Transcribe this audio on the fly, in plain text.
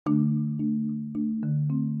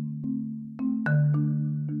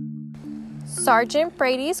Sergeant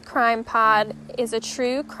Brady's Crime Pod is a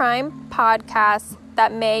true crime podcast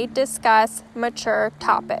that may discuss mature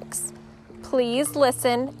topics. Please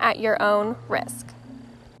listen at your own risk.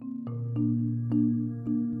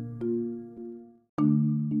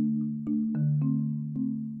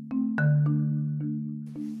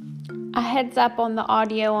 A heads up on the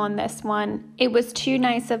audio on this one. It was too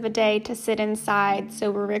nice of a day to sit inside,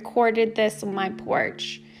 so we recorded this on my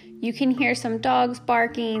porch. You can hear some dogs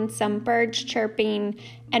barking, some birds chirping,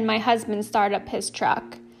 and my husband start up his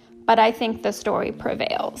truck. But I think the story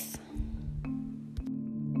prevails.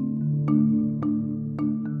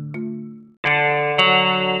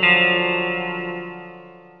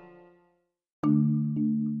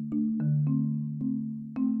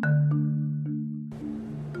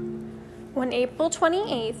 On April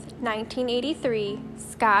 28, 1983,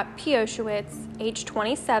 Scott Piotrowicz, age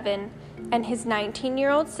 27, and his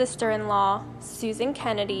 19-year-old sister-in-law, Susan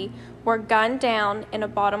Kennedy, were gunned down in a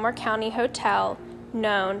Baltimore County hotel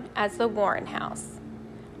known as the Warren House.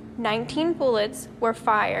 19 bullets were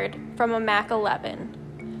fired from a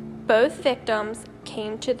MAC-11. Both victims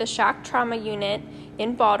came to the Shock Trauma Unit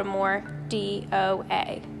in Baltimore,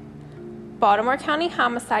 DOA. Baltimore County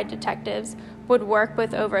homicide detectives would work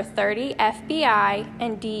with over 30 FBI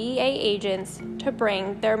and DEA agents to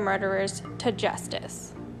bring their murderers to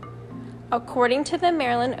justice. According to the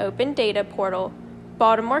Maryland Open Data Portal,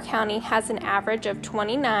 Baltimore County has an average of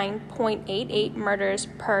 29.88 murders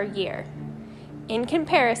per year. In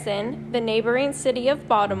comparison, the neighboring city of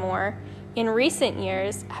Baltimore in recent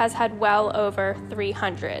years has had well over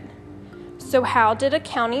 300. So how did a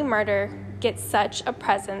county murder get such a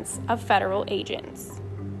presence of federal agents?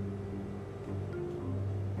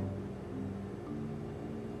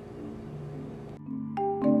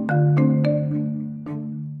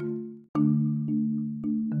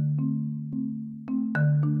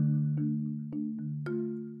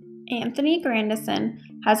 Anthony Grandison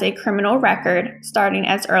has a criminal record starting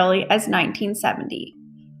as early as 1970,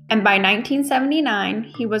 and by 1979,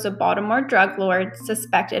 he was a Baltimore drug lord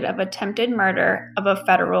suspected of attempted murder of a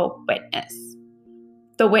federal witness.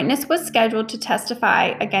 The witness was scheduled to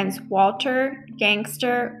testify against Walter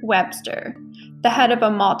Gangster Webster, the head of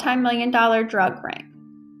a multi-million-dollar drug ring.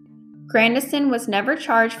 Grandison was never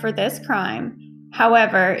charged for this crime.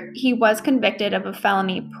 However, he was convicted of a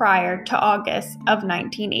felony prior to August of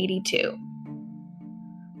 1982.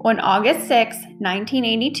 On August 6,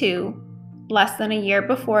 1982, less than a year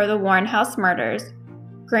before the Warren House murders,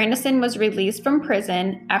 Grandison was released from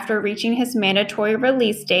prison after reaching his mandatory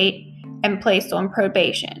release date and placed on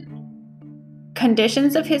probation.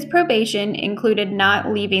 Conditions of his probation included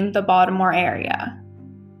not leaving the Baltimore area.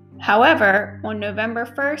 However, on November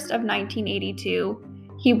 1st of 1982,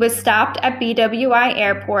 he was stopped at BWI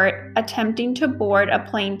Airport attempting to board a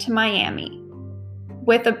plane to Miami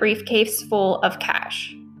with a briefcase full of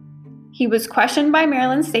cash. He was questioned by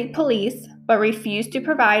Maryland State Police but refused to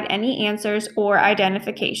provide any answers or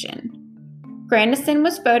identification. Grandison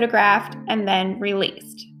was photographed and then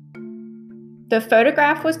released. The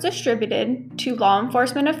photograph was distributed to law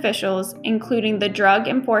enforcement officials, including the Drug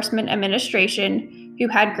Enforcement Administration, who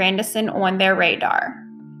had Grandison on their radar.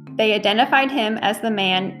 They identified him as the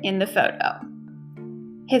man in the photo.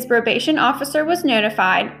 His probation officer was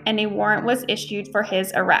notified and a warrant was issued for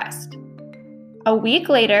his arrest. A week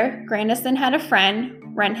later, Grandison had a friend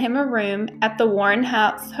rent him a room at the Warren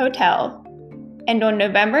House Hotel, and on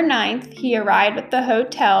November 9th, he arrived at the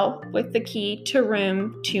hotel with the key to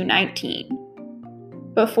room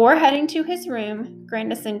 219. Before heading to his room,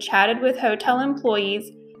 Grandison chatted with hotel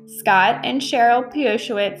employees Scott and Cheryl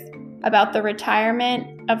Piotrowicz about the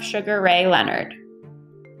retirement of Sugar Ray Leonard.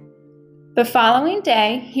 The following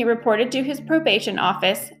day, he reported to his probation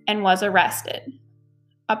office and was arrested.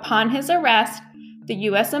 Upon his arrest, the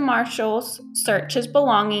U.S. Marshals searched his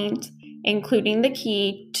belongings, including the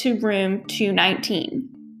key to room 219.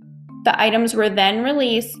 The items were then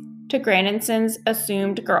released to Grandison's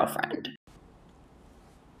assumed girlfriend.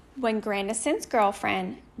 When Grandison's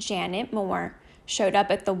girlfriend, Janet Moore, showed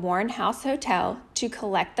up at the Warren House Hotel to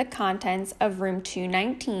collect the contents of room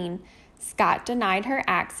 219, Scott denied her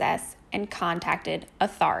access and contacted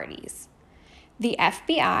authorities. The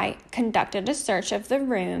FBI conducted a search of the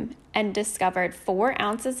room and discovered 4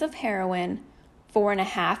 ounces of heroin,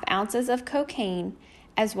 4.5 ounces of cocaine,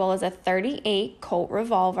 as well as a .38 Colt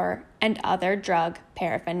revolver and other drug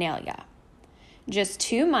paraphernalia. Just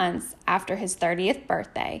 2 months after his 30th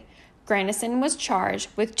birthday, Grandison was charged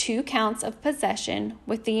with 2 counts of possession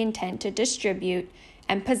with the intent to distribute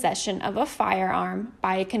and possession of a firearm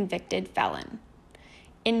by a convicted felon.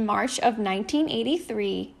 In March of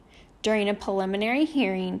 1983, during a preliminary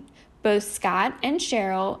hearing, both Scott and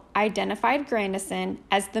Sherrill identified Grandison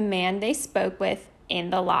as the man they spoke with in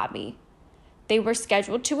the lobby. They were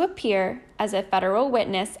scheduled to appear as a federal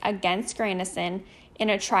witness against Grandison in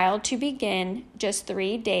a trial to begin just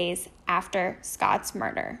 3 days after Scott's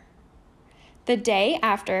murder. The day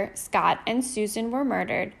after Scott and Susan were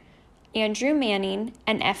murdered, Andrew Manning,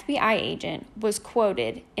 an FBI agent, was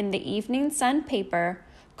quoted in the Evening Sun paper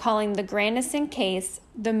calling the Grandison case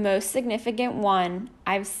the most significant one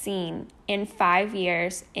I've seen in 5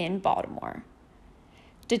 years in Baltimore.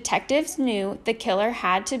 Detectives knew the killer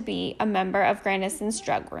had to be a member of Grandison's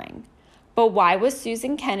drug ring, but why was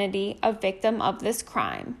Susan Kennedy a victim of this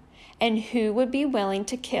crime, and who would be willing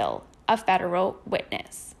to kill a federal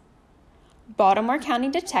witness? Baltimore County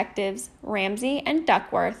detectives Ramsey and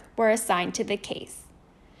Duckworth were assigned to the case.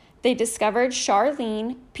 They discovered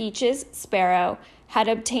Charlene Peaches Sparrow had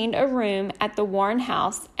obtained a room at the Warren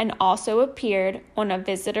House and also appeared on a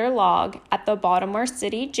visitor log at the Baltimore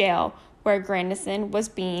City Jail where Grandison was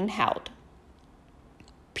being held.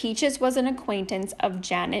 Peaches was an acquaintance of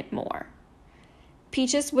Janet Moore.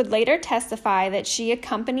 Peaches would later testify that she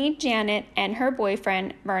accompanied Janet and her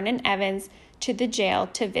boyfriend, Vernon Evans, to the jail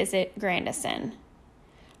to visit Grandison.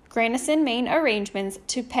 Grandison made arrangements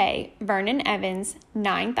to pay Vernon Evans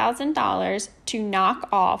 $9,000 to knock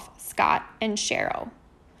off Scott and Sherrill.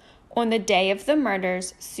 On the day of the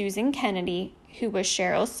murders, Susan Kennedy, who was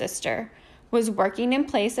Sherrill's sister, was working in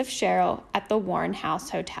place of Sherrill at the Warren House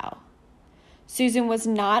Hotel. Susan was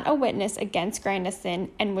not a witness against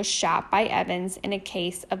Grandison and was shot by Evans in a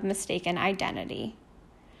case of mistaken identity.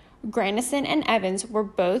 Grandison and Evans were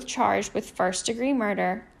both charged with first-degree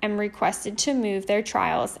murder and requested to move their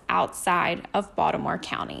trials outside of Baltimore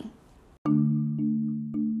County.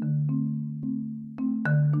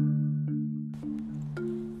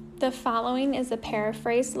 The following is a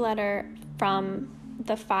paraphrased letter from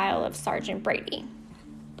the file of Sergeant Brady.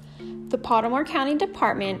 The Baltimore County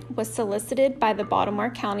Department was solicited by the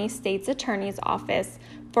Baltimore County State's Attorney's Office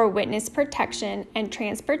for witness protection and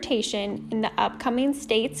transportation in the upcoming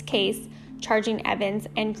state's case charging Evans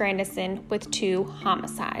and Grandison with 2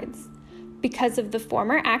 homicides. Because of the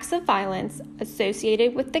former acts of violence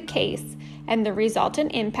associated with the case and the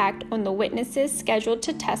resultant impact on the witnesses scheduled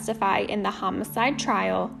to testify in the homicide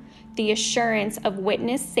trial, the assurance of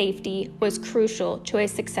witness safety was crucial to a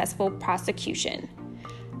successful prosecution.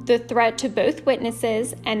 The threat to both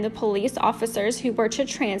witnesses and the police officers who were to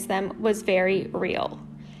trans them was very real.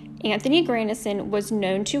 Anthony Grandison was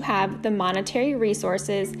known to have the monetary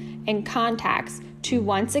resources and contacts to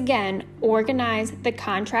once again organize the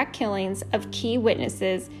contract killings of key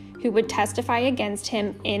witnesses who would testify against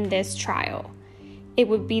him in this trial. It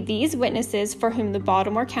would be these witnesses for whom the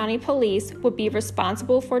Baltimore County Police would be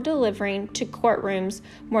responsible for delivering to courtrooms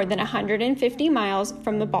more than 150 miles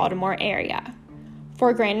from the Baltimore area.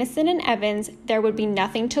 For Grandison and Evans, there would be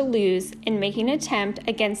nothing to lose in making an attempt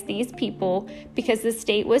against these people because the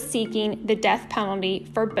state was seeking the death penalty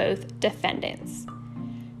for both defendants.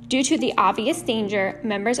 Due to the obvious danger,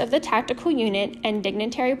 members of the Tactical Unit and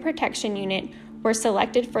Dignitary Protection Unit were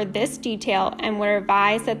selected for this detail and were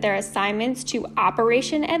advised that their assignments to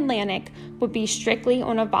Operation Atlantic would be strictly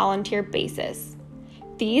on a volunteer basis.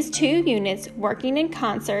 These 2 units, working in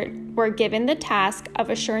concert, were given the task of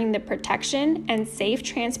assuring the protection and safe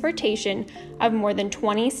transportation of more than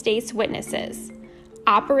 20 states' witnesses.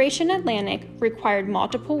 Operation Atlantic required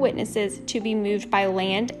multiple witnesses to be moved by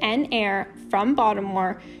land and air from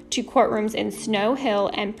Baltimore to courtrooms in Snow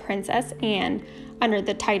Hill and Princess Anne under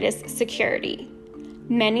the tightest security.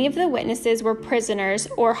 Many of the witnesses were prisoners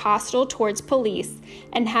or hostile towards police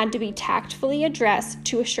and had to be tactfully addressed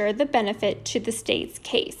to assure the benefit to the state's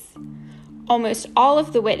case. Almost all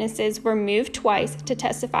of the witnesses were moved twice to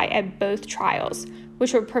testify at both trials,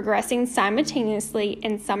 which were progressing simultaneously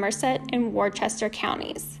in Somerset and Worcester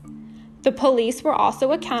counties. The police were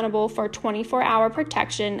also accountable for 24-hour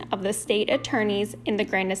protection of the state attorneys in the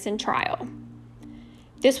Grandison trial.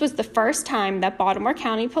 This was the first time that Baltimore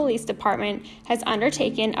County Police Department has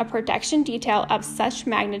undertaken a protection detail of such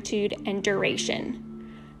magnitude and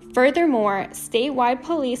duration. Furthermore, statewide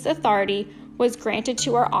police authority was granted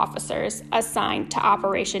to our officers assigned to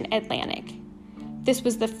Operation Atlantic. This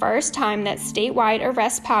was the first time that statewide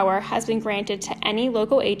arrest power has been granted to any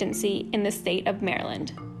local agency in the state of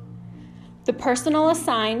Maryland. The personnel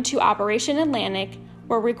assigned to Operation Atlantic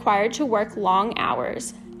were required to work long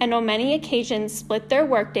hours and on many occasions split their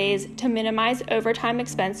workdays to minimize overtime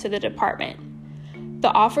expense to the department.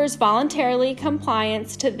 The officer's voluntarily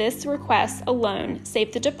compliance to this request alone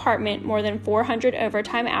saved the department more than 400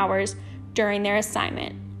 overtime hours during their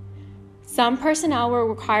assignment. Some personnel were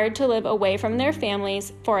required to live away from their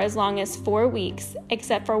families for as long as 4 weeks,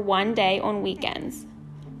 except for 1 day on weekends.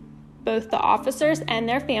 Both the officers and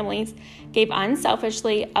their families gave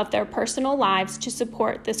unselfishly of their personal lives to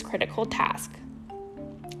support this critical task.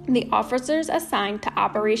 The officers assigned to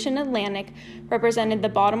Operation Atlantic represented the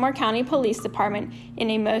Baltimore County Police Department in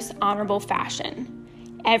a most honorable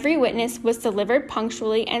fashion. Every witness was delivered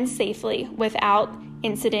punctually and safely without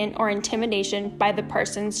incident or intimidation by the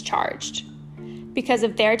persons charged. Because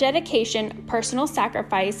of their dedication, personal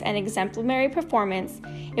sacrifice, and exemplary performance,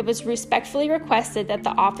 it was respectfully requested that the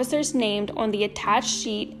officers named on the attached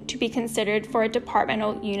sheet to be considered for a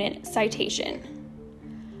departmental unit citation.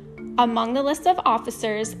 Among the list of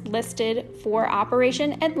officers listed for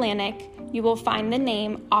Operation Atlantic, you will find the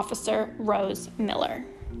name Officer Rose Miller.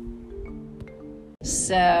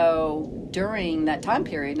 So during that time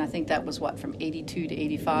period, and I think that was from 82 to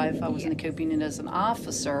 85, I was in the Cope unit as an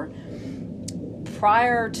officer.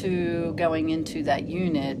 Prior to going into that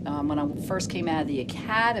unit, when I first came out of the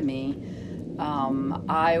academy,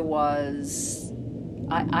 I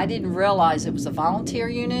didn't realize it was a volunteer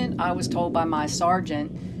unit. I was told by my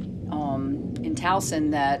sergeant in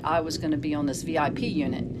Towson that I was going to be on this VIP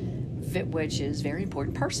unit, which is very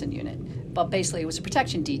important person unit. But basically it was a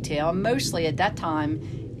protection detail. Mostly at that time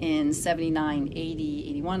in 79, 80,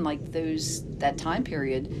 81, that time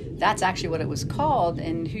period, that's actually what it was called.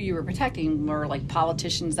 And who you were protecting were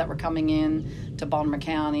politicians that were coming in to Baltimore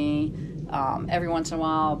County. Every once in a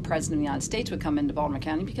while, President of the United States would come into Baltimore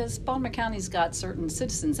County because Baltimore County's got certain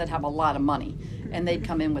citizens that have a lot of money, and they'd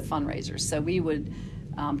come in with fundraisers. So we would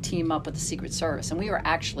team up with the Secret Service, and we were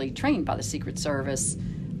actually trained by the Secret Service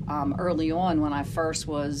early on when I first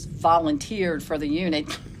was volunteered for the unit.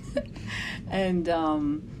 And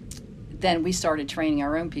then we started training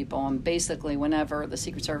our own people, and basically whenever the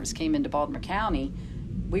Secret Service came into Baltimore County,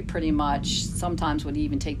 we pretty much sometimes would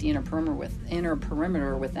even take the inner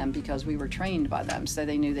perimeter with them because we were trained by them, so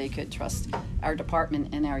they knew they could trust our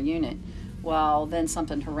department and our unit. Well, then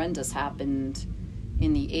something horrendous happened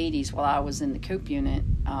in the 80s while I was in the Cope unit.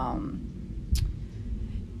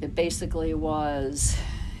 It basically was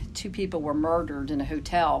 2 people were murdered in a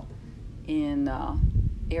hotel in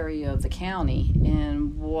area of the county,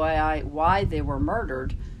 and why they were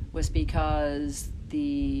murdered was because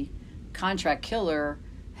the contract killer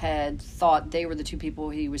had thought they were the 2 people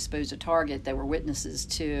he was supposed to target that were witnesses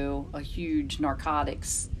to a huge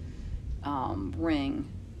narcotics ring,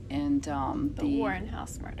 and the Warren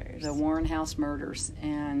House murders. The Warren House murders,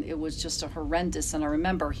 and it was just a horrendous. And I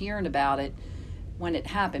remember hearing about it when it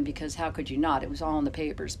happened, because how could you not? It was all in the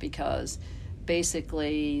papers, because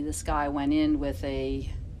basically this guy went in with a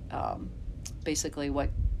basically what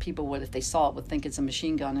people would, if they saw it, would think it's a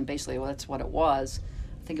machine gun, and basically that's what it was.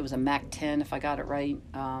 I think it was a MAC-10, if I got it right.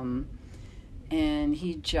 And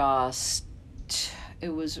he just, it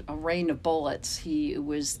was a rain of bullets. It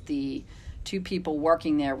was the 2 people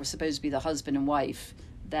working there were supposed to be the husband and wife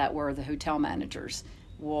that were the hotel managers.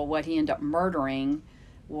 Well, what he ended up murdering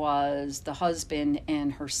was the husband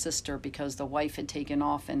and her sister, because the wife had taken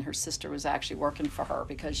off and her sister was actually working for her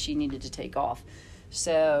because she needed to take off.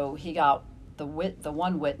 So he got the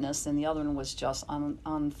one witness, and the other one was just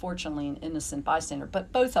unfortunately an innocent bystander.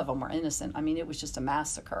 But both of them were innocent. I mean, it was just a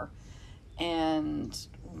massacre. And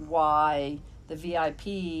why the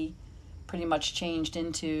VIP pretty much changed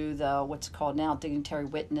into the what's called now dignitary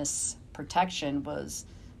witness protection was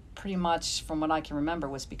pretty much, from what I can remember,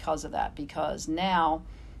 was because of that. Because now,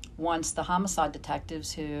 once the homicide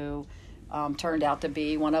detectives who turned out to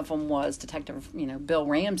be, one of them was Detective Bill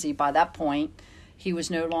Ramsey. By that point, he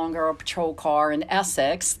was no longer a patrol car in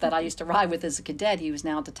Essex that I used to ride with as a cadet. He was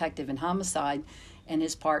now a detective in homicide, and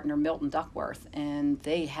his partner Milton Duckworth, and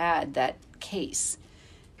they had that case.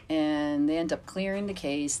 And they ended up clearing the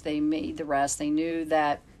case. They made the rest. They knew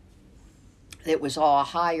that it was all a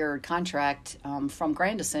hired contract from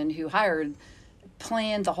Grandison, who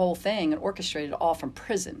planned the whole thing and orchestrated it all from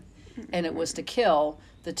prison. And it was to kill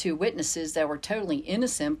the 2 witnesses that were totally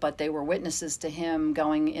innocent, but they were witnesses to him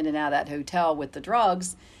going in and out of that hotel with the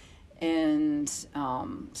drugs. And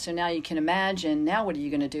so now you can imagine, now what are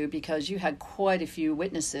you going to do? Because you had quite a few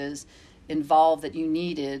witnesses involved that you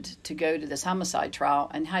needed to go to this homicide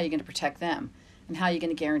trial, and how are you going to protect them? And how are you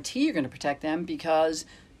going to guarantee you're going to protect them? Because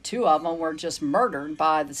 2 of them were just murdered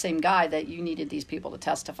by the same guy that you needed these people to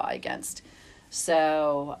testify against.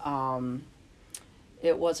 So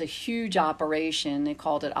it was a huge operation. They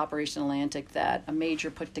called it Operation Atlantic, that a major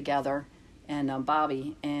put together, and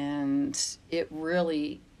Bobby. And it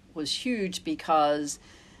really was huge because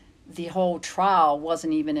the whole trial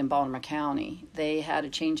wasn't even in Baltimore County. They had a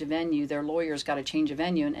change of venue. Their lawyers got a change of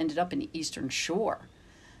venue and ended up in the Eastern Shore.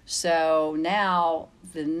 So now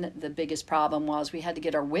the biggest problem was we had to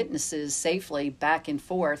get our witnesses safely back and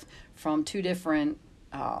forth from two different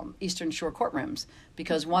Eastern Shore courtrooms,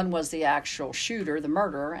 because one was the actual shooter, the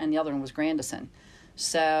murderer, and the other one was Grandison.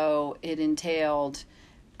 So it entailed,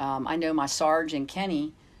 I know my sergeant,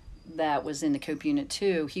 Kenny, that was in the Cope Unit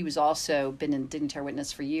 2, he was also been a dignitary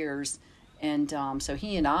witness for years. And so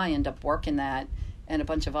he and I ended up working that, and a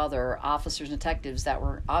bunch of other officers and detectives that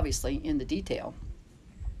were obviously in the detail,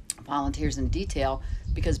 volunteers in the detail,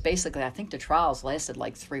 because basically I think the trials lasted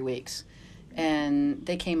like 3 weeks. And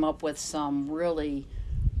they came up with some really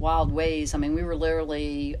wild ways. I mean, we were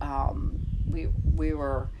literally, we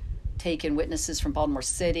were taking witnesses from Baltimore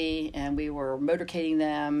City, and we were motorcading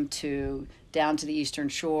them down to the Eastern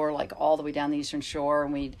Shore, like all the way down the Eastern Shore,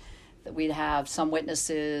 and we'd have some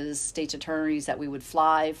witnesses, state's attorneys, that we would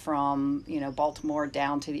fly from, Baltimore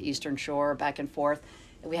down to the Eastern Shore, back and forth.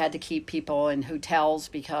 We had to keep people in hotels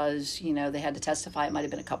because, they had to testify. It might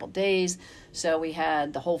have been a couple of days. So we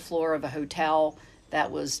had the whole floor of a hotel that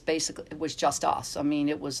was basically, it was just us. I mean,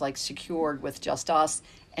 it was like secured with just us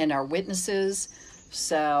and our witnesses.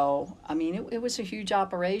 So, I mean, it was a huge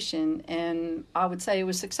operation, and I would say it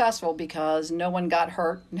was successful because no one got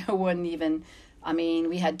hurt. No one even,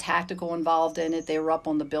 we had tactical involved in it. They were up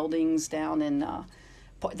on the buildings down in,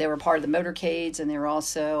 they were part of the motorcades, and they were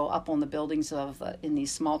also up on the buildings in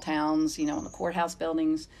these small towns, in the courthouse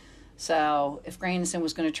buildings. So if Grandison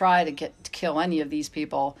was going to try to kill any of these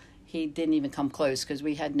people, he didn't even come close because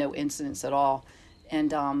we had no incidents at all.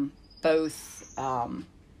 And both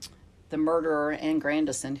the murderer and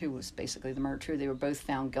Grandison, who was basically the murderer, they were both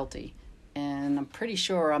found guilty. And I'm pretty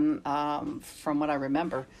sure, from what I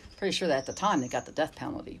remember, pretty sure that at the time they got the death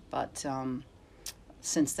penalty. But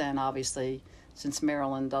since then, obviously, since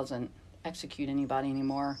Maryland doesn't execute anybody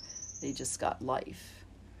anymore, they just got life.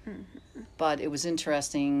 Mm-hmm. But it was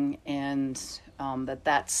interesting, and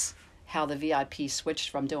that's how the VIP switched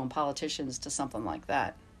from doing politicians to something like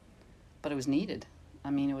that. But it was needed.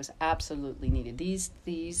 It was absolutely needed.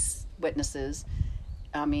 These witnesses,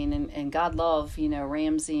 and God love,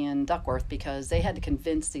 Ramsey and Duckworth, because they had to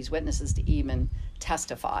convince these witnesses to even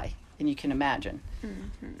testify. And you can imagine.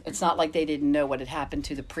 Mm-hmm. It's not like they didn't know what had happened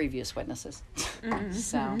to the previous witnesses. Mm-hmm.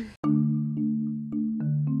 So.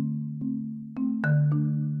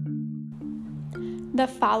 The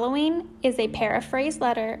following is a paraphrased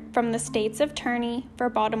letter from the state's attorney for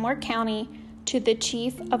Baltimore County to the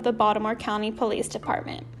Chief of the Baltimore County Police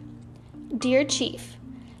Department. Dear Chief,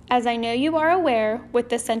 as I know you are aware, with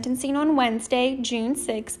the sentencing on Wednesday, June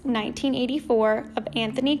 6, 1984, of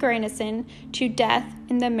Anthony Grandison to death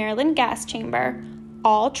in the Maryland gas chamber,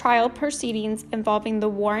 all trial proceedings involving the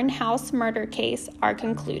Warren House murder case are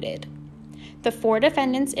concluded. The 4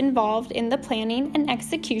 defendants involved in the planning and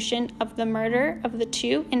execution of the murder of the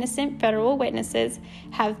 2 innocent federal witnesses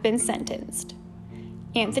have been sentenced.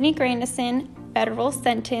 Anthony Grandison, federal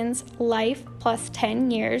sentence, life plus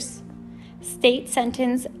 10 years. State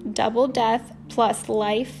sentence, double death plus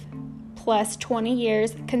life plus 20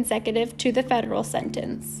 years consecutive to the federal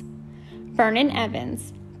sentence. Vernon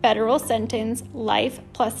Evans, federal sentence, life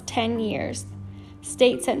plus 10 years.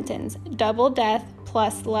 State sentence, double death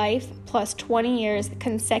plus life plus 20 years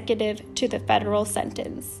consecutive to the federal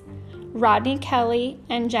sentence. Rodney Kelly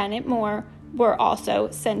and Janet Moore were also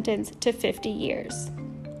sentenced to 50 years.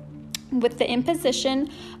 With the imposition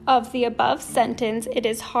of the above sentence, it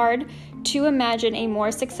is hard to imagine a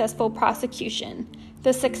more successful prosecution.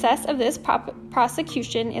 The success of this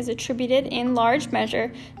prosecution is attributed in large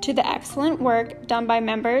measure to the excellent work done by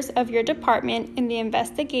members of your department in the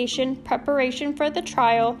investigation, preparation for the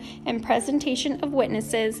trial, and presentation of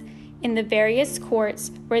witnesses in the various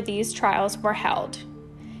courts where these trials were held.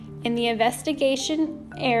 In the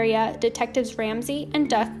investigation area, Detectives Ramsey and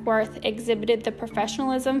Duckworth exhibited the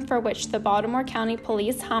professionalism for which the Baltimore County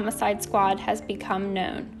Police Homicide Squad has become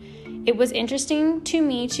known. It was interesting to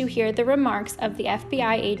me to hear the remarks of the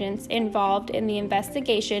FBI agents involved in the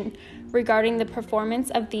investigation regarding the performance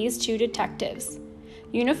of these 2 detectives.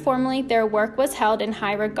 Uniformly, their work was held in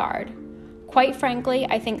high regard. Quite frankly,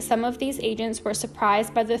 I think some of these agents were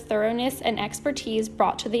surprised by the thoroughness and expertise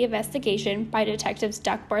brought to the investigation by Detectives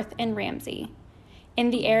Duckworth and Ramsey. In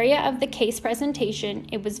the area of the case presentation,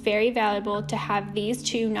 it was very valuable to have these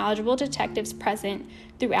 2 knowledgeable detectives present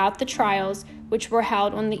throughout the trials, which were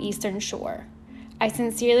held on the Eastern Shore. I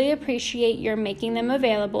sincerely appreciate your making them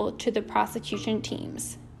available to the prosecution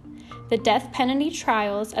teams. The death penalty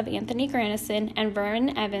trials of Anthony Grandison and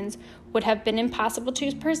Vernon Evans would have been impossible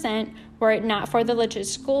to present were it not for the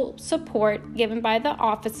logistical support given by the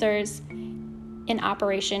officers in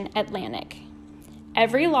Operation Atlantic.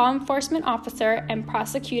 Every law enforcement officer and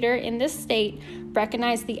prosecutor in this state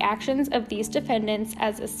recognized the actions of these defendants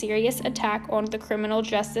as a serious attack on the criminal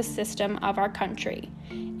justice system of our country.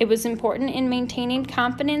 It was important in maintaining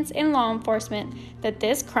confidence in law enforcement that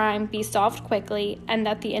this crime be solved quickly and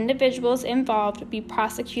that the individuals involved be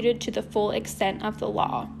prosecuted to the full extent of the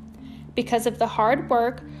law. Because of the hard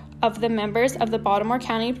work of the members of the Baltimore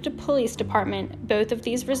County Police Department, both of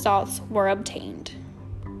these results were obtained.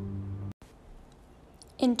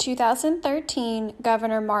 In 2013,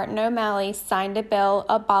 Governor Martin O'Malley signed a bill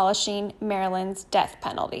abolishing Maryland's death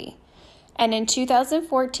penalty. And in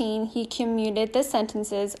 2014, he commuted the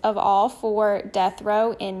sentences of all 4 death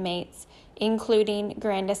row inmates, including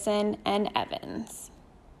Grandison and Evans.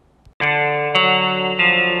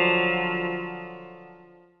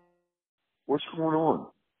 What's going on?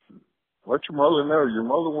 Let your mother know. Your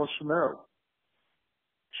mother wants to know.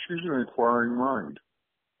 She's an inquiring mind.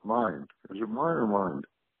 Mind. Is it mine or mind?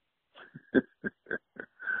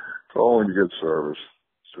 Call when you get service.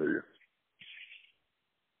 See you.